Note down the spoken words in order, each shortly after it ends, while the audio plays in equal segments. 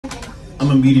I'm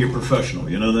a media professional,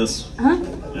 you know this? Uh-huh.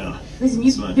 Yeah. Listen,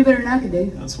 you do better than I could do.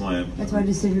 That's why I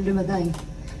just sit here and do my thing.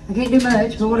 I can't do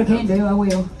much, but what I can do, I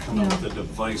will. Come up with a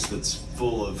device that's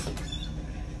full of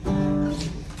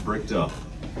bricked up.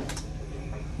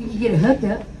 You can get it hooked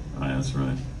up. Oh, that's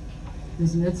right.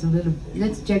 Listen,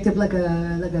 that's jacked up like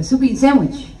a soup bean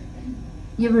sandwich.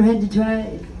 You ever had to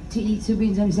try to eat soup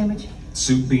beans on a sandwich?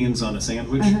 Soup beans on a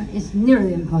sandwich? It's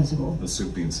nearly impossible. A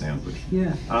soup bean sandwich.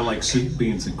 Yeah. I like soup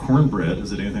beans and cornbread.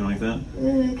 Is it anything like that?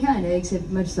 Kind of, except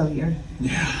much soggier.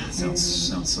 Yeah,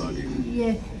 sounds soggy.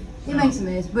 Yeah, it makes a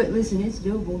mess, but listen, it's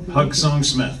doable. Huck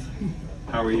Smith,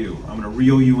 how are you? I'm going to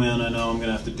reel you in. I know I'm going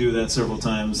to have to do that several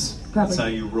times. Probably. That's how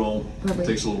you roll. Probably. It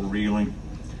takes a little reeling.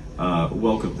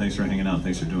 Welcome. Thanks for hanging out.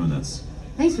 Thanks for doing this.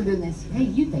 Thanks for doing this. Hey,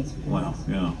 you thanks for doing Wow,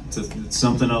 this. yeah. It's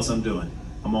something else I'm doing.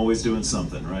 I'm always doing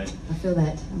something, right? I feel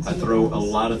that. I throw a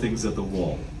lot of things at the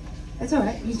wall. That's all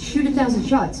right. You shoot 1,000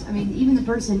 shots. I mean, even the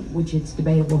person, which it's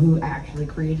debatable who actually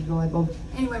created the light bulb.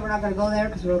 Anyway, we're not going to go there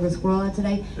because we're going to squirrel that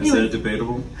today. Is that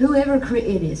debatable? Whoever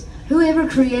created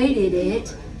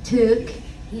it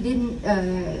he didn't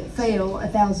fail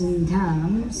 1,000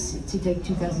 times to take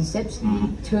 2,000 steps. He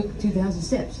took 2,000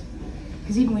 steps.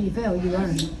 Because even when you fail, you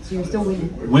learn. So you're still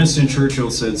winning. Winston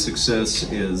Churchill said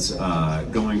success is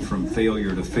going from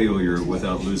failure to failure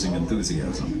without losing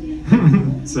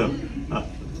enthusiasm. So,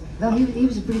 well, he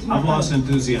was a pretty smart I've lost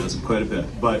enthusiasm quite a bit,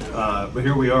 but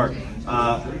here we are.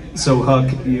 So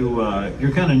Huck,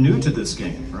 you're kind of new to this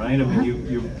game, right? I mean,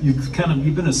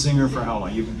 you've been a singer for how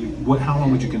long? How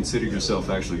long would you consider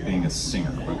yourself actually being a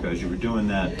singer? Because you were doing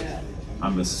that,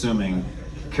 I'm assuming,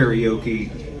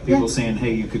 karaoke. People saying,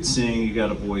 hey, you could sing, you got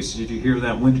a voice. Did you hear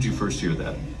that? When did you first hear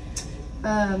that?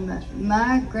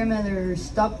 My grandmother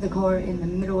stopped the car in the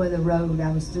middle of the road.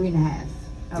 I was 3 and a half.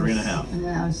 3 and a half. And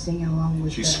then I was singing along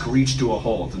with She screeched to a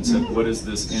halt and said, what is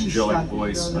this angelic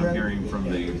voice I'm road. hearing from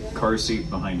the car seat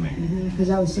behind me? Because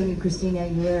I was singing Christina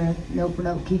Aguilera, note for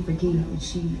note, key for key, and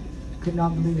she could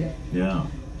not believe it. Yeah.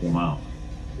 Wow.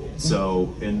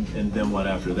 So, and then what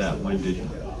after that? When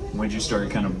did you start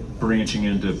kind of branching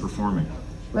into performing?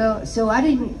 Well, so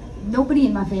nobody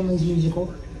in my family is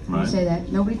musical. Right. You say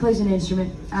that. Nobody plays an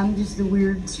instrument. I'm just the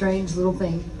weird, strange little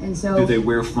thing. And so. Do they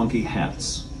wear funky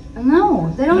hats?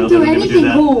 No, they don't do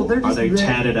anything cool. They're just Are they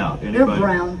tatted out? They're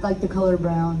brown, like the color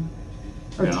brown.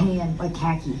 Or tan, like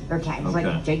khaki. Or khaki, okay.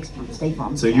 like Jake's from State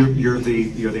Farm. So you're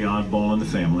the oddball in the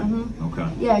family. Okay.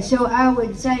 Yeah, so I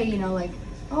would say, like,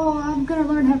 oh, I'm gonna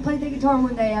learn how to play the guitar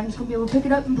one day. I'm just gonna be able to pick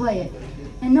it up and play it.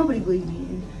 And nobody believed me.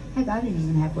 And heck, I didn't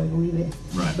even halfway believe it.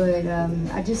 Right. But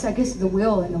I guess the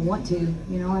will and the want to.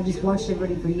 I just watched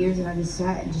everybody for years, and I just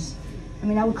sat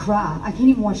and I would cry. I can't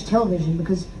even watch television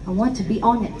because I want to be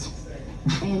on it.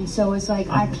 And so it's like,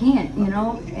 I can't,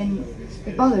 and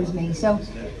it bothers me. So.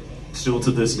 Still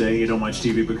to this day, you don't watch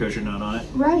TV because you're not on it?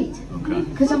 Right. Okay.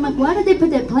 Because I'm like, why did they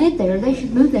put that plant there? They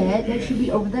should move that. That should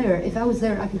be over there. If I was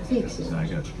there, I could fix it. I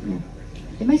got you. Yeah.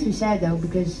 It makes me sad though,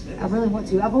 because I really want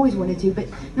to. I've always wanted to, but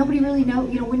nobody really knows.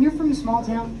 When you're from a small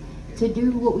town, to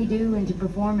do what we do and to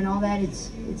perform and all that,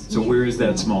 it's. So where is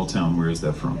that small town? Where is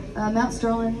that from? Mount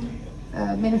Sterling,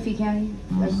 Menifee County.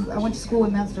 I went to school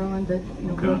in Mount Sterling, but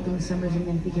grew up in the summers in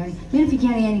Menifee County. Menifee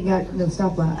County ain't got no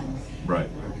stoplight. Right.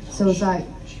 So it's like,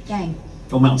 dang.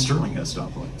 Oh, Mount Sterling has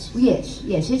stoplights. Yes,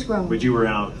 it's grown. But you were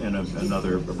out in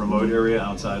another remote area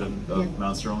outside of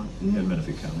Mount Sterling in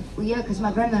Menifee County. Well, yeah, because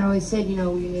my grandmother always said, you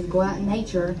need to go out in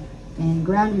nature and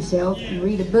ground yourself and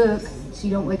read a book so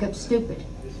you don't wake up stupid.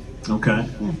 Okay.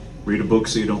 Yeah. Read a book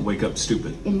so you don't wake up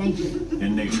stupid. In nature.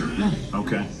 In nature. Yeah.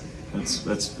 Okay.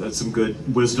 That's some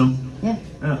good wisdom. Yeah.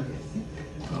 Yeah.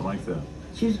 I like that.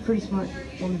 She was a pretty smart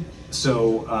woman.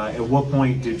 So, at what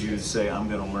point did you say, I'm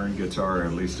going to learn guitar, or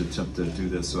at least attempt to do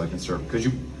this so I can start? Because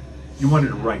you wanted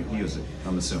to write music,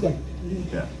 I'm assuming.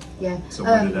 Yeah. Yeah. So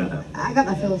when did that happen? I got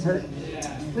my feelings hurt.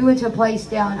 We went to a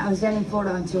place I was down in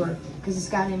Florida on tour, because this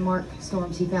guy named Mark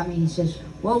Storms, he found me, he says,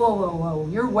 whoa,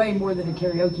 you're way more than a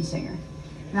karaoke singer.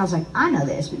 And I was like, I know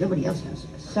this, but nobody else knows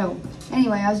this. So,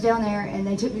 anyway, I was down there, and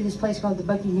they took me to this place called the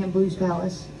Buckingham Blues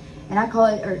Palace. And I call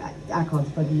it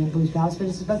the Buckingham Blues Palace, but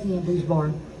it's the Buckingham Blues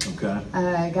Bar. Okay.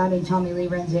 A guy named Tommy Lee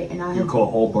runs it, and You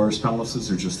call all bars palaces,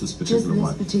 or just this particular one?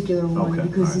 Just this particular one, okay.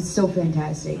 because it's so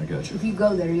fantastic. I got you. If you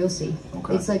go there, you'll see.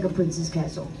 Okay. It's like a princess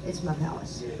castle. It's my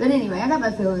palace. But anyway, I got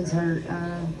my feelings hurt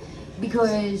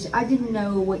because I didn't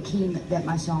know what key that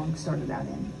my song started out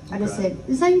in. I just said,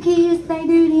 the same key as they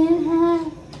do it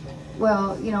in.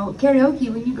 Well, karaoke,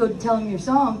 when you go to tell them your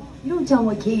song, you don't tell them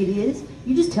what key it is.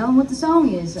 You just tell them what the song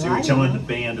is. So you're telling the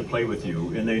band to play with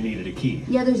you, and they needed a key.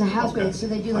 Yeah, there's a house band, so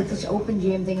they do like this open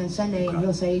jam thing on Sunday, and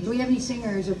he'll say, do we have any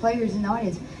singers or players in the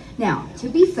audience? Now, to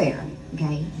be fair,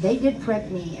 okay, they did prep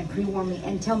me and pre-warn me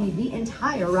and tell me the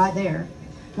entire right there.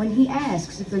 When he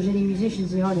asks if there's any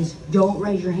musicians in the audience, don't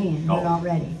raise your hand. We're not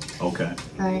ready. Okay.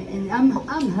 All right, and I'm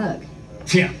Huck.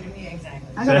 Yeah.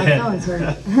 I got my feelings hurt.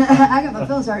 I got my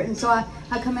feelings hurt, and so I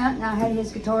come out and I had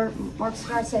his guitar. Mark's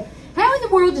guitar. I said, "How in the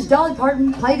world does Dolly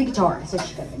Parton play the guitar?" I said,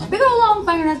 "She's got a big old long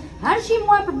fingernails. How does she even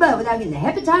wipe her butt without getting the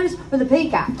hepatitis or the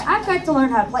pink eye? I've got to learn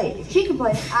how to play it. If she can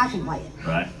play it, I can play it."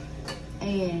 Right.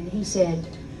 And he said,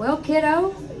 "Well,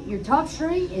 kiddo, your top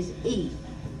string is E."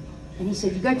 And he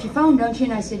said, "You got your phone, don't you?"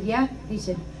 And I said, "Yeah." He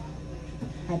said,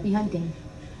 "Happy hunting."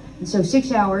 And so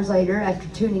 6 hours later, after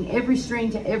tuning every string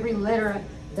to every letter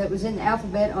that was in the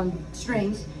alphabet on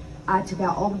strings, I took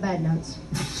out all the bad notes.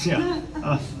 Yeah.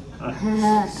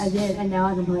 I did, and now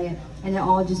I can play it. And it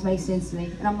all just makes sense to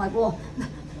me. And I'm like, well,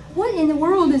 what in the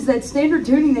world is that standard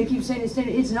tuning they keep saying is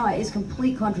standard? It's not. It's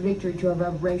complete contradictory to our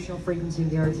vibrational frequency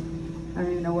of the earth. I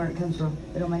don't even know where it comes from.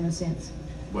 It don't make no sense.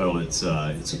 Well, it's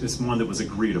one that was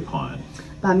agreed upon.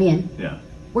 By men. Yeah.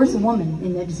 Where's the woman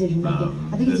in that decision making?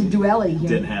 I think it's a duality here.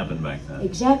 Didn't happen back then.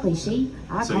 Exactly. See,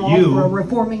 I So call you- for a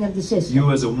reforming of the system.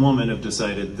 You as a woman have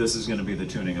decided this is going to be the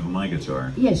tuning of my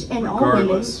guitar. Yes, and all women,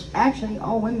 regardless. actually,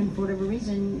 all women, for whatever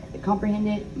reason, comprehend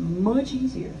it much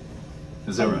easier.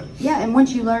 Is that right? Yeah, and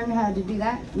once you learn how to do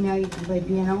that, now you can play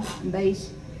piano and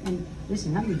bass. And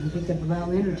listen, I've even picked up a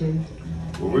violin or two.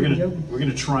 Well, we're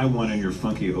gonna try one in your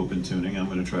funky open tuning. I'm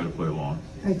gonna try to play along.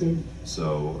 I did.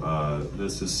 So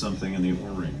this is something in the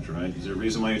orange, right? Is there a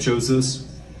reason why you chose this?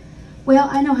 Well,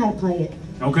 I know how to play it.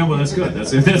 Okay, well that's good.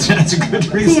 That's a good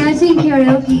reason. See, I sing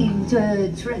karaoke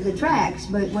to the tracks,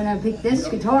 but when I pick this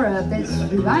guitar up, that's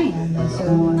who I am.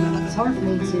 So it's hard for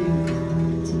me to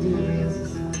do the reels.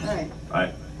 All right. All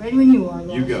right, Ready when you are,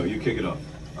 Lois. you go. You kick it off.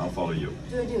 I'll follow you.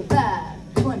 Do 5,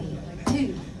 20,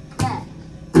 2, 9.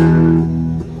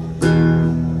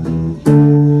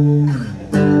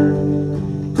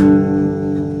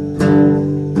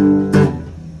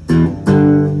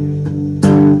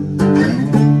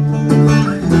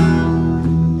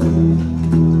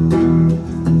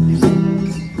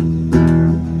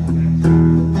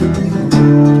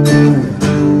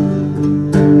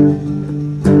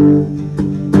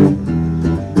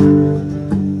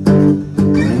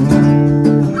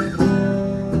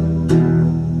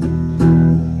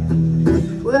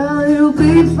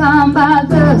 Fine by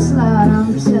the slide,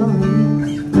 I'm telling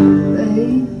you,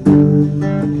 babe.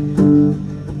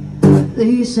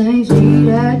 These things eat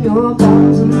at your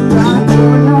bones and drive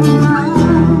your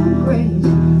mind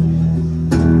crazy.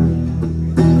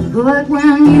 But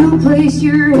when you place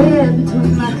your head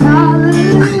between my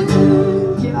college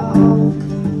jaw,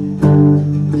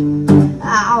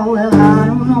 oh, well, I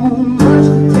don't know much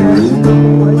comparison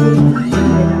way.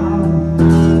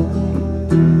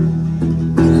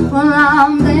 Well,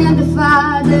 I'm damned if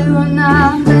I do, and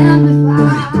I'm damned if I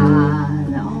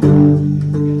don't.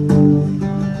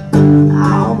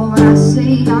 Oh, but when I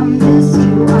say I miss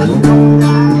you, I know I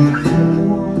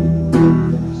won't.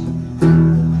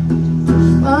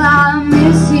 Well, I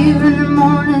miss you in the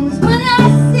mornings when I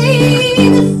see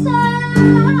the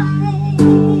sign.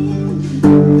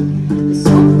 There's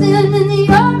something in the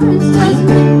orange does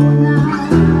me when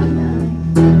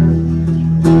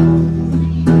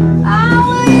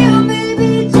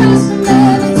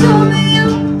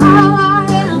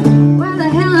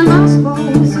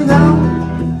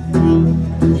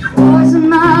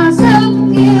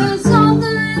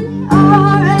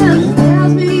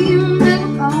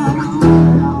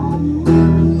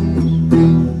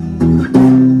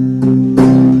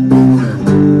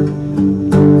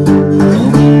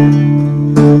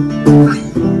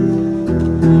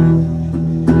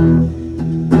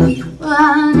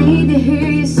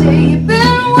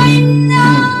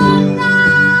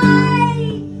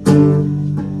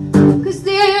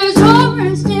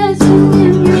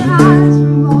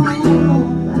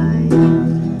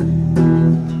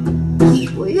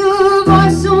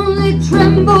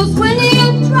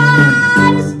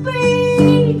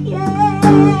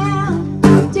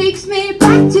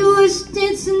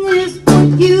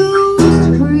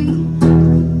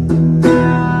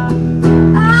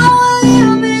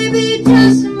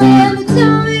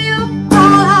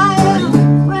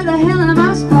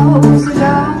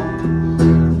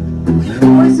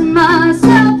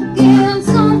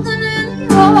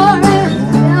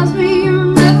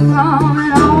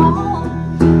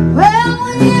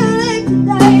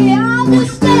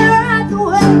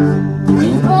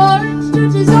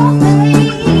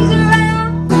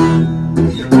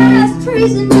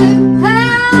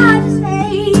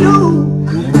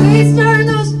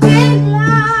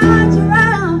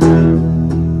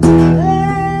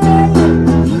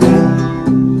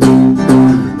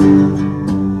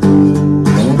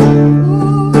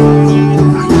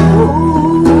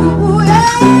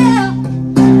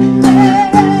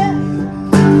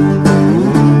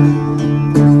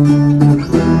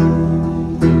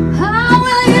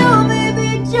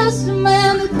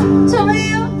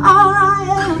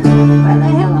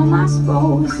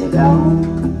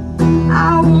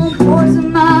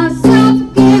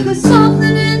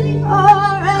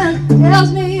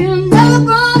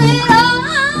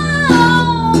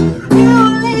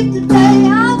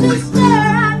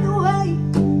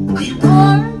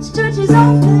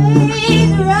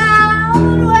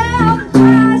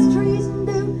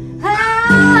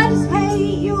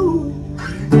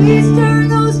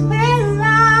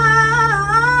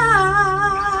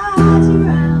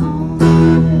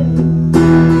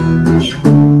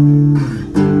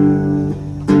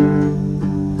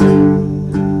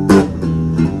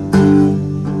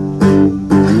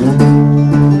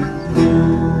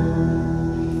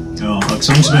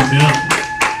endorsement, yeah.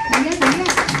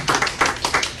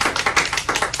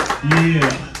 Yeah.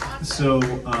 Yeah.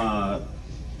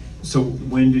 So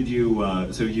when did you?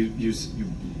 So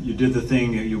you did the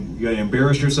thing. You got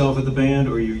embarrassed yourself at the band,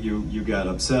 or you got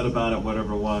upset about it,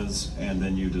 whatever it was, and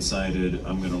then you decided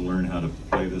I'm going to learn how to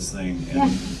play this thing. And Yeah.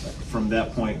 from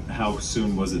that point, how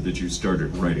soon was it that you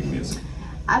started writing music?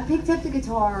 I picked up the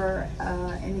guitar,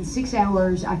 and in 6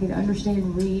 hours I could understand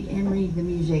and read the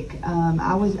music.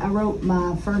 I wrote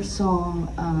my first song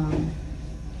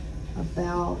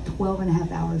about 12 and a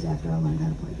half hours after I learned how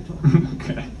to play guitar.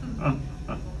 Okay.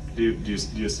 Do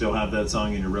you still have that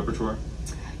song in your repertoire?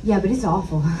 Yeah, but it's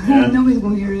awful. Yeah. Nobody's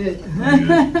gonna hear it.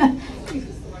 Okay.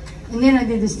 And then I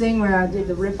did this thing where I did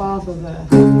the rip off of a.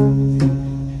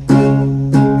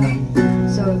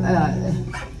 So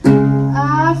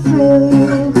I feel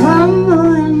you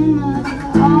crumbling my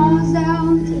arms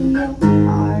down to your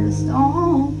heart of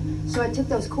stone. So I took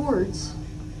those chords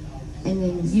and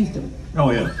then used them. Oh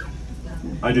yeah,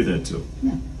 I do that too.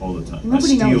 Yeah. All the time.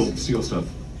 Nobody I knows. steal stuff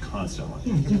constantly.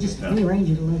 Yeah, you just Yeah. rearrange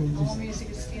it a little. All Just music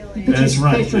is stealing. you put That's your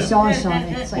right, extra yeah. sauce on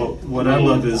it. It's like, Well, what I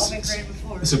love is All been created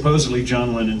before. supposedly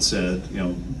John Lennon said,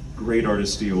 great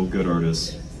artists steal, good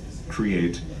artists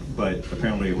create. But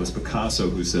apparently it was Picasso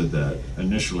who said that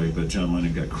initially, but John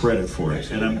Lennon got credit for it.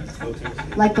 And I'm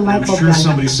like the light bulb sure guy.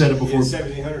 somebody said it In before.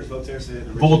 1700s,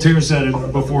 Voltaire said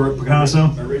it before Picasso.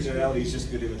 Originality is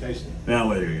just good imitation. Yeah,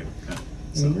 well, there you go. Yeah.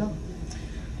 There you go.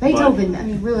 Beethoven, I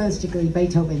mean, realistically,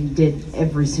 Beethoven did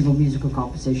every single musical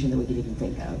composition that we could even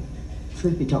think of,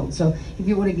 truth be told. So if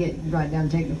you want to get right down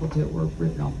technical to it, we're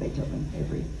ripping off Beethoven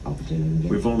every opportunity we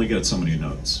get. We've only got so many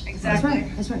notes. That's Exactly.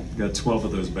 right, that's right. We've got 12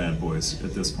 of those bad boys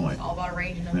at this point. All about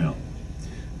arranging them. Yeah.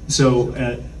 So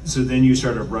then you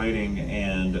started writing,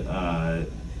 and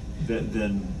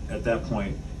then at that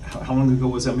point, how long ago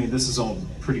was that? I mean, this is all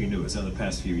pretty new. It's in the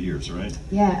past few years, right?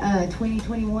 Yeah,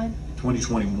 2021.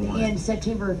 2021. In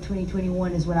September of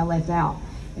 2021 is when I left out.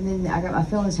 And then I got my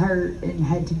feelings hurt and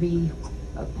had to be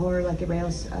a part like everybody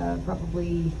else,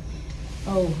 probably,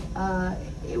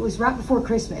 it was right before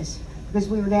Christmas because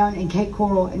we were down in Cape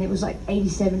Coral and it was like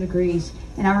 87 degrees.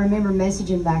 And I remember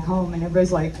messaging back home and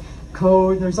everybody's like,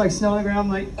 cold, and there's like snow on the ground. I'm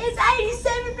like, it's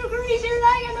 87 degrees here and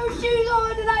I got no shoes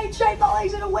on and I ain't shaved my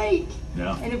legs in a week.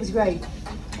 Yeah. And it was great.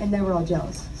 And they were all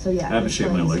jealous. So yeah. I haven't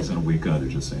shaved my legs in a week either,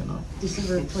 just so you know.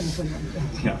 December of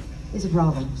 2021. Yeah, It's a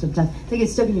problem sometimes. They get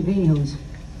stuck in your pantyhose.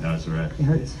 that's right. It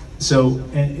hurts. So,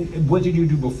 and what did you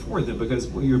do before that? Because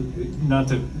you're in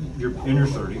your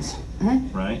 30s, Uh-huh.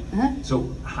 right? Uh-huh.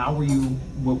 So how were you?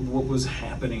 What was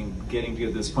happening getting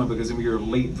to this point? Because I mean, you're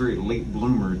a very late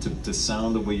bloomer to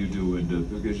sound the way you do, and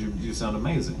because you sound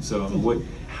amazing. So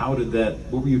how did that?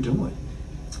 What were you doing?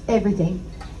 Everything.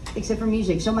 Except for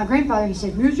music. So my grandfather, he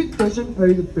said, music doesn't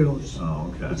pay the bills.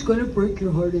 Oh, okay. It's gonna break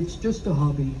your heart. It's just a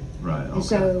hobby. Right. Okay. And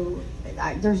so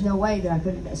there's no way that I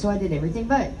could. So I did everything,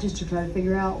 but just to try to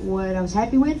figure out what I was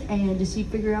happy with, and to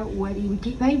figure out what he would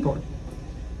keep paying for.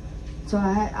 So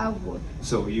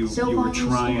So you cell were phone store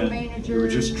trying. manager. You were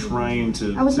just trying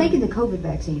to. I was to, making the COVID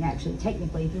vaccine, actually,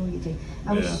 technically, if you want to get to.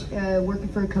 I was working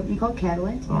for a company called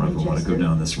Catalent. I don't know if I want to go Manchester.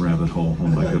 down this rabbit hole. Oh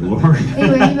my good lord.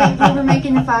 Anyway, we were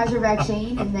making the Pfizer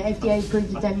vaccine, and the FDA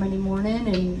approved it that Monday morning,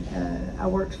 and I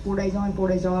worked 4 days on, 4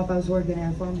 days off. I was working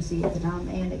at a pharmacy at the time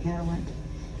and at Catalent,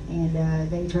 and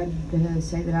they tried to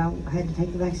say that I had to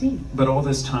take the vaccine. But all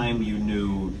this time you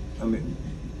knew, I mean,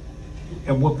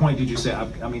 at what point did you say,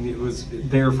 I mean, it was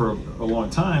there for a long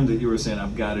time that you were saying,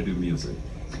 I've got to do music.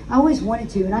 I always wanted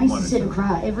to, and I used to Wanted sit to. and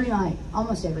cry every night,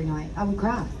 almost every night. I would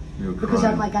cry. You would Because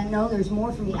cry. I'm like, I know there's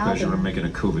more for me out Because you there. were making a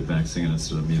COVID vaccine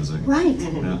instead of music. Right,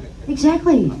 Yeah.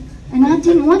 exactly. And I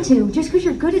didn't want to. Just because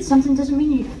you're good at something doesn't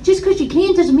mean you, just because you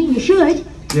can doesn't mean you should.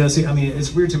 Yeah, see, I mean,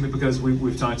 it's weird to me because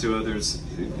we've talked to others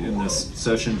in this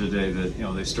session today that,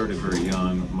 they started very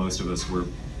young. Most of us were,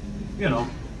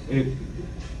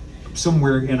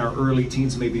 somewhere in our early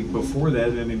teens, maybe before that.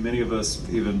 I mean, many of us,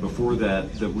 even before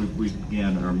that we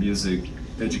began our music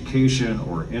education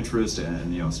or interest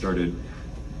and, started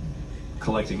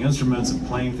collecting instruments and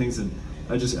playing things. And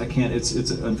I can't, it's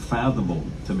unfathomable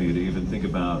to me to even think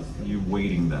about you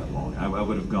waiting that long. I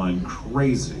would have gone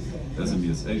crazy as a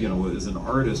as an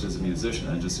artist, as a musician.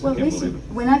 I Well, can't listen, believe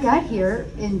it. when I got here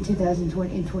in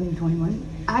 2021,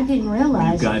 I didn't You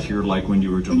realize. got here like when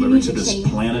you were the delivered to music this scene.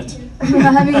 planet.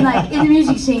 I mean, like in the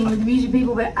music scene with the music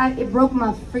people, but it broke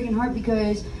my freaking heart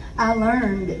because I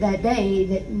learned that day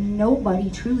that nobody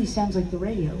truly sounds like the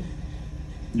radio.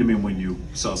 You mean when you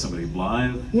saw somebody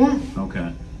live? Yeah.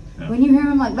 Okay. Yeah. When you hear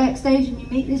them like backstage and you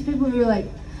meet these people, you're like,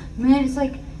 man, it's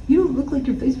like you don't look like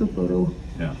your Facebook photo.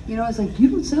 Yeah. You know, it's like, you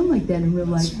don't sound like that in real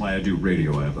life. That's why I do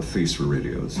radio. I have a face for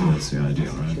radio, so that's the idea,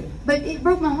 right? But it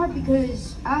broke my heart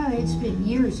because I had spent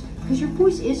years, because your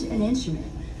voice is an instrument.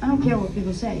 I don't care what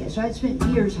people say. So I'd spent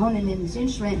years honing in this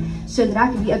instrument so that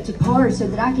I could be up to par, so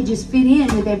that I could just fit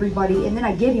in with everybody. And then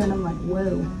I get here and I'm like,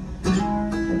 whoa,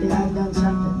 I've done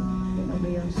something that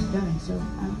nobody else has done. So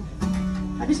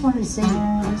I just wanted to sing it.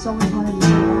 I just always wanted to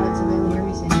sing it. Let somebody hear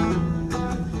me sing it.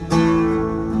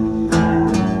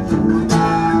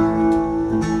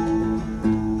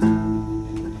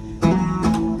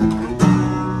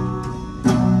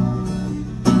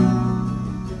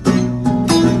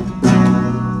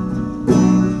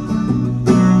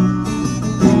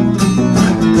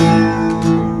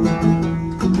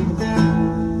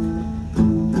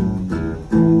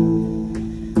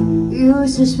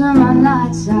 Used to spend my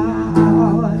nights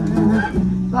out in the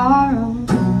barroom.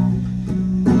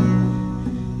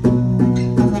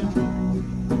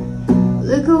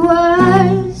 Liquor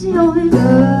was the only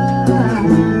love I'd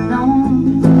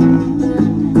known.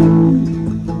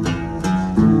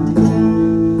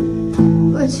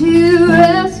 But you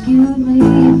rescued me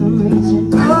from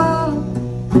reaching for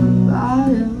the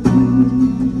bottom.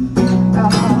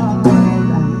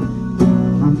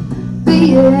 From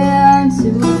being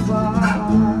too far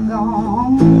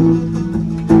gone.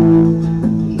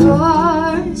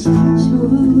 You're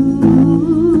smooth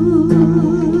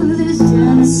as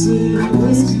Tennessee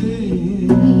whiskey.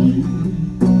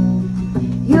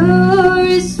 You're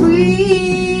as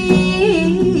sweet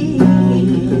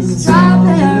as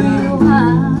strawberry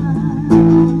wine.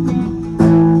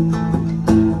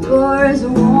 You're as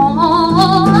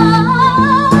warm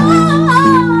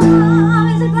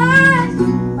as a glass of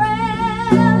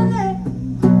brandy.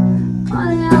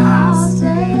 Honey, I'll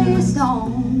stay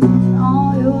stoned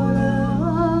on your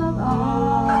love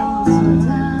all the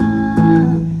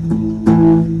time.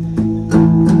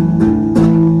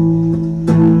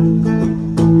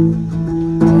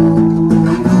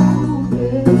 Oh,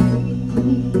 baby.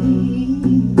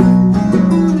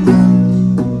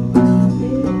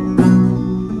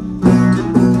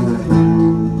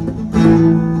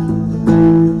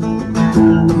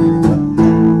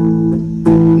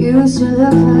 Used to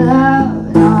look for love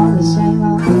in all the same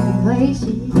old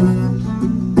places.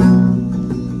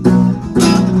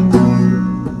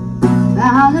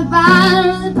 Found the bottom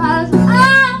of the bottle's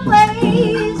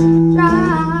always dry.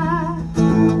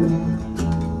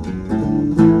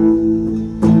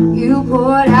 You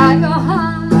poured out your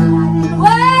heart, I didn't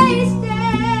waste it.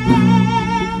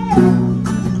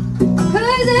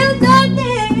 'Cause there's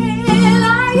nothing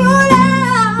like your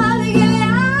love to give it.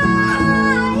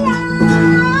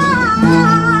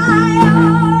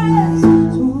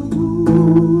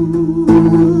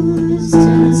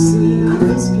 Tennessee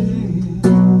whiskey.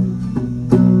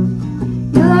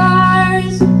 You're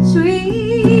as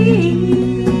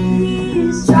sweet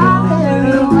as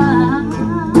strawberry wine.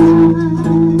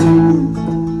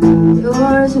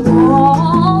 You're as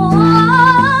warm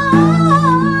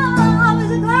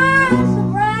as a glass of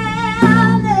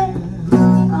brandy.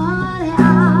 Honey,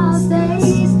 I'll stay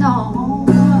stoned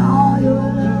on your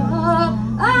love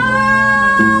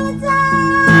all the time.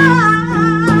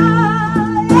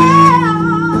 Yeah.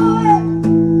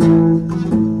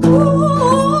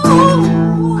 Ooh,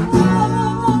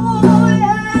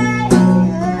 yeah,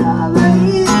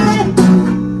 baby.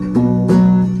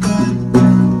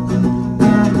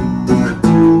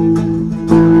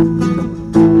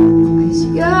 'Cause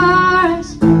you're as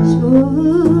smooth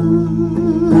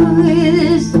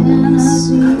as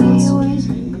Tennessee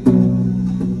whiskey.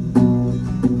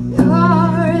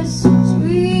 You're as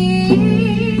sweet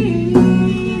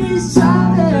as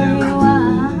strawberry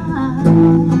wine.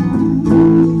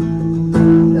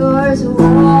 You're as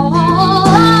warm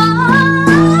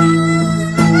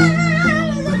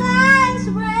as a glass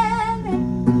of brandy.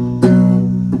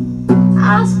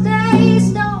 I'll stay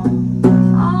stoned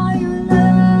on your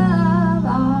love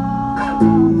all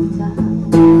the time.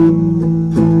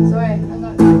 Sorry,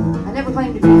 I never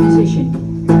claimed to be a musician.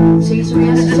 Sing some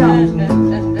yes songs.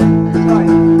 Sorry.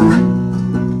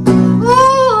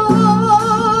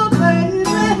 Ooh, baby.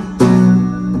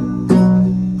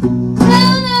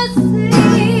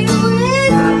 Tennessee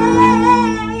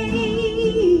whiskey.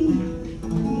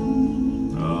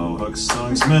 Oh, Huck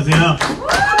Songsmith, yeah.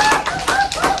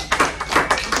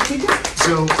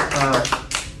 So,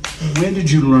 when did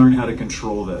you learn how to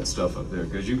control that stuff up there?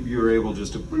 Because you were able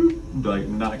just to like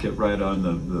knock it right on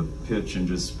the pitch and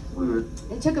just.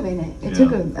 It took a minute. It Yeah.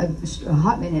 took a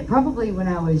hot minute. Probably when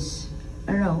I was,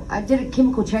 I don't know, I did a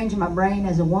chemical change in my brain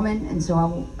as a woman, and so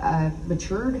I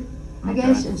matured, I Okay.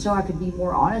 guess, and so I could be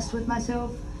more honest with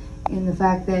myself. in the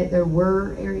fact that there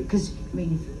were areas, because I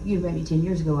mean, if you met me 10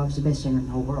 years ago, I was the best singer in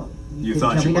the whole world. You couldn't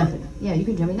thought tell you me were? nothing. Yeah, you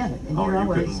couldn't tell me nothing. And Oh, here I you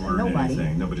was, couldn't learn nobody.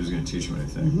 anything. Nobody was going to teach you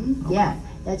anything. Okay. Yeah,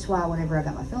 that's why whenever I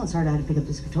got my feelings hurt, I had to pick up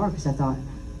this guitar because I thought,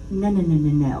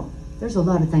 no. There's a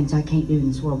lot of things I can't do in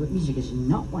this world, but music is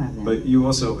not one of them. But you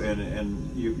also,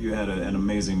 and you had an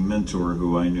amazing mentor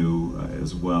who I knew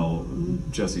as well,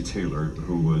 Jesse Taylor,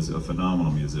 who was a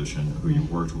phenomenal musician who you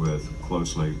worked with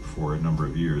closely for a number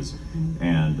of years,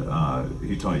 and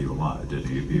he taught you a lot, didn't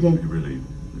he? He really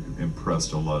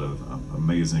impressed a lot of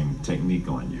amazing technique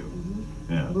on you.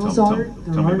 Yeah, Rules tell there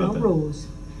me are about no that. rules.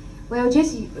 Well,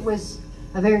 Jesse was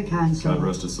a very kind soul. God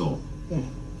rest his soul. Yeah,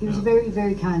 he was a very,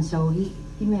 very kind soul. He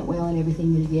meant well in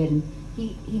everything that he did, and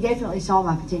he definitely saw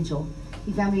my potential.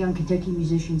 He found me on Kentucky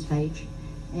Musicians page,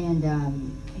 and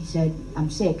he said,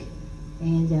 I'm sick,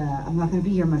 and I'm not going to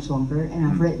be here much longer, and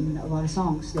I've written a lot of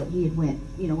songs that he had went,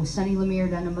 with Sonny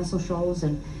Lemire down to Muscle Shoals,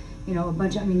 and a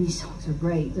bunch of, these songs are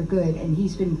great, they're good, and he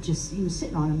was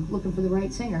sitting on them, looking for the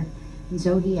right singer, and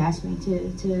so he asked me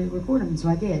to record them, and so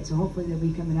I did, so hopefully they'll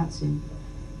be coming out soon.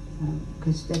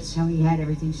 Because that's how he had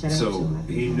everything set up. So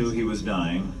he knew he was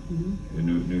dying. He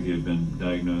knew he had been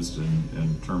diagnosed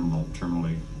and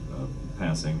terminally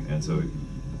passing, and so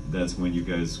that's when you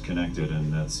guys connected,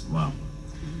 and that's wow,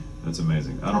 that's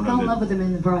amazing. I fell in love with him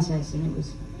in the process, and it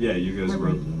was. Yeah, you guys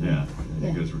were. Yeah.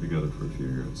 You guys were together for a few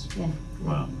years. Yeah.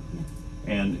 Wow.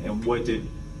 Yeah. And what did?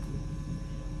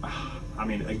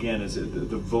 Again, is it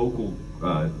the vocal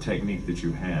technique that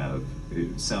you have?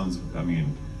 It sounds.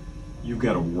 You've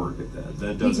got to work at that.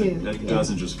 That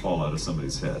doesn't just fall out of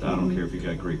somebody's head. I don't care if you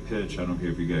got great pitch. I don't care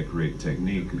if you got great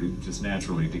technique. Just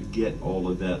naturally to get all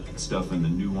of that stuff and the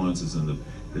nuances and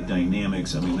the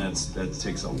dynamics. That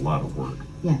takes a lot of work.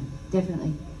 Yeah,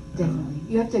 definitely.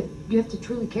 You have to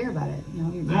truly care about it.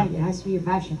 It has to be your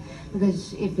passion,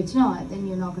 because if it's not, then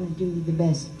you're not going to do the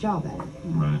best job at it.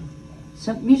 Right.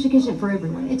 So music isn't for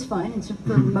everyone. It's fun, and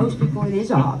for most people it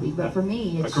is a hobby, but for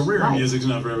me it's a career in life. music's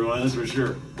not for everyone, that's for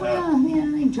sure. Well, I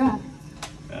ain't try.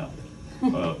 Yeah.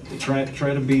 Well, try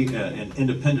to be an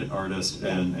independent artist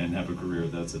and have a career.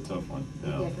 That's a tough one.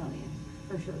 Yeah. Definitely is,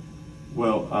 for sure.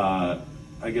 Well,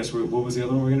 I guess what was the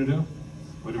other one we're gonna do?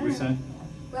 What did we say?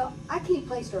 Well, I can't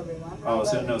play Strawberry Wine. Oh,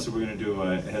 so we're gonna do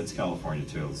Heads California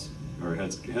Tales, or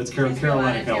Heads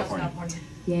Carolina, California.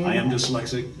 Yeah. I am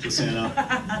dyslexic, just so you know.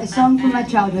 A song from my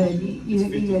childhood. You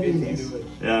gotta do this.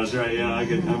 Yeah, that's right. Yeah, I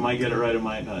might get it right, I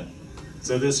might not.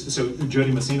 So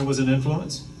Jody Messina was an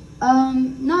influence?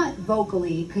 Not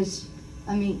vocally, because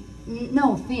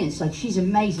no offense, like she's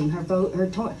amazing. Her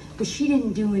but she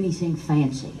didn't do anything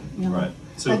fancy. Right.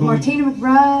 So like Martina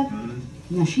McBride.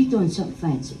 Now she's doing something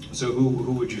fancy. So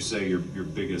who would you say your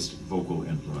biggest vocal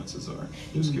influences are?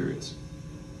 Just curious.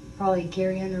 Probably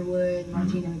Carrie Underwood,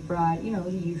 Martina McBride, the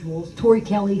usuals. Tori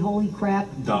Kelly, holy crap.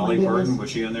 Dolly Parton,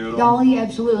 was she in there at all? Dolly,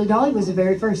 absolutely. Dolly was the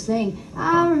very first thing.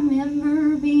 I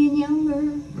remember being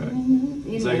younger.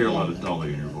 Right. So I hear a lot of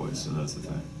Dolly in your voice, so that's the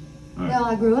thing. All right. Well,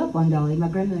 I grew up on Dolly. My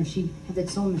grandmother, she had that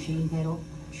sewing machine pedal,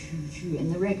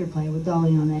 and the record player with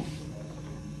Dolly on that.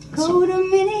 Coat of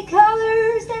many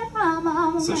colors that my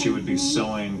mama. So she would be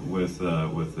sewing with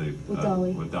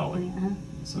Dolly. With Dolly.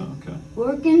 So okay.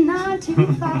 Working 9 to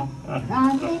 5,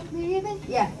 trying to make living.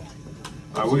 Yeah.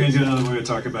 All right, we're gonna do another. We're gonna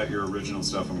talk about your original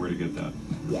stuff and where to get that.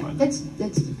 Yeah, that's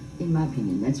in my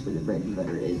opinion, that's where the bread and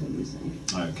butter is. I'm just saying.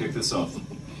 All right, kick this off. All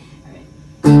right.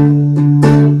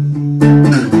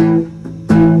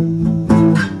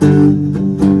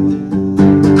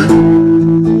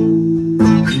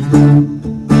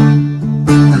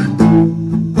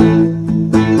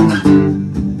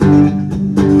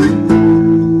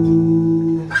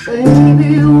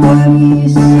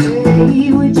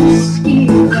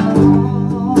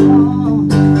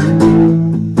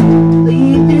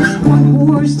 Leave this one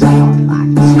horse town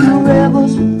like two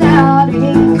rebels without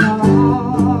a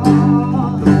cause.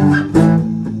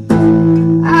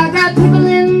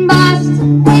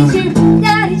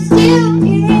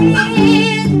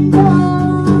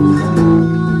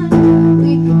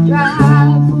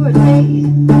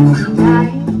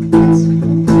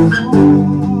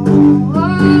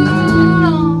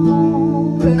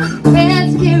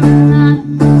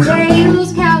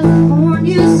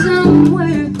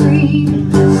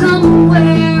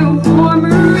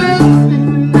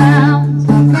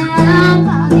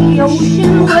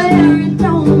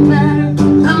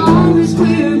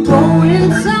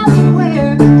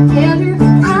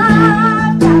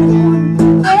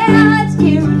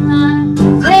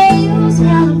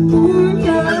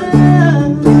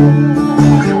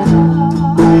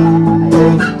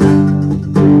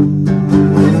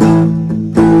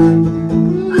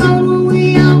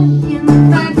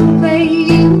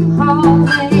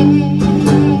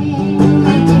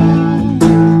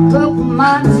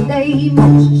 say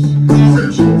Moses.